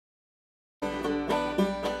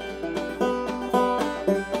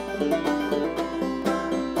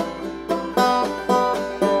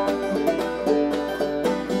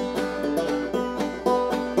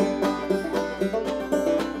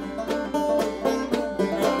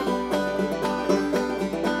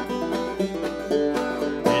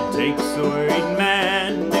takes a worried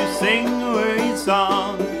man to sing a worried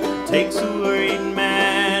song. It takes a worried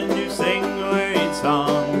man to sing a worried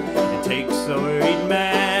song. It takes a worried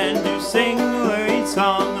man to sing a worried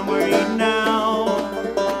song. I'm worried now,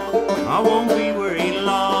 I won't be worried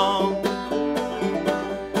long.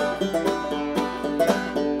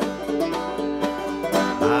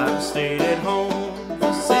 I've stayed at home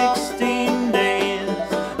for 16 days.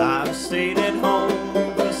 I've stayed at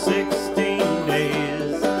home for 16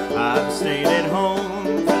 days. I've stayed at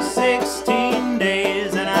home for 16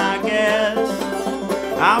 days, and I guess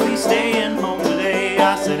I'll be staying home today.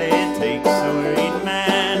 I said it takes a worried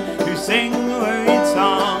man to sing a worried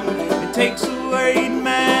song. It takes a worried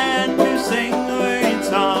man to sing a worried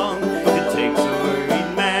song. It takes a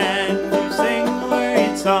worried man to sing a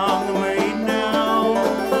worried song. I'm worried now,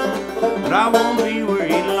 but I won't be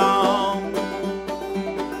worried long.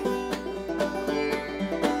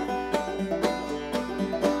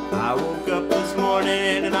 I woke up this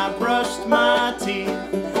morning and I brushed my teeth.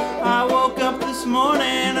 I woke up this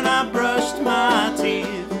morning and I brushed my teeth.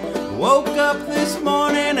 Woke up this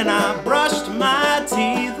morning and I brushed my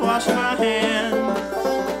teeth, washed my hands,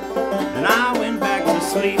 and I went back to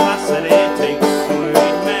sleep. I said it takes a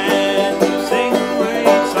worried man to sing a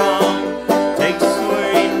worried song. Takes a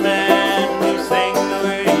worried man to sing a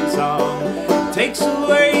worried song. Takes a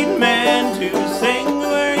worried man to sing a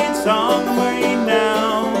worried song. I'm worried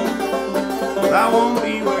now, but I won't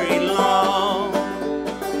be worried long.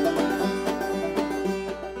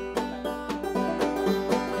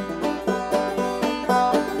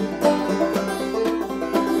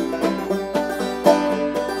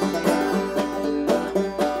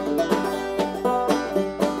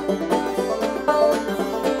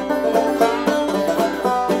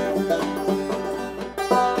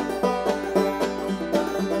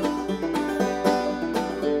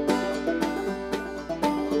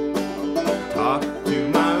 Talk to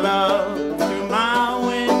my love through my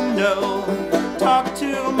window. Talk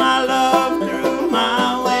to my love through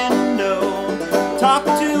my window. Talk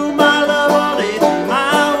to my love all day through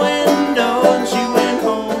my window. And she went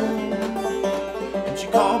home and she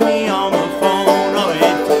called me on the phone. Oh,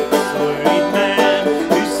 it takes a worried man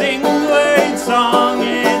to sing a worried song.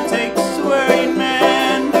 It takes a worried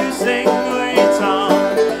man to sing a worried song.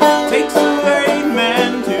 It takes a worried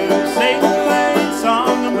man to sing a worried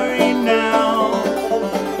song. I'm worried now,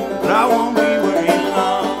 but I won't be worried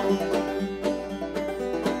long.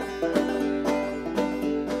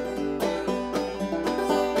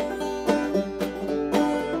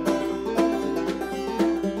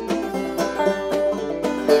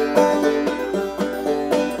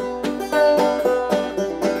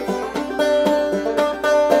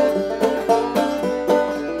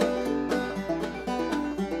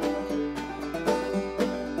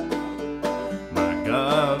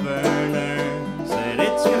 My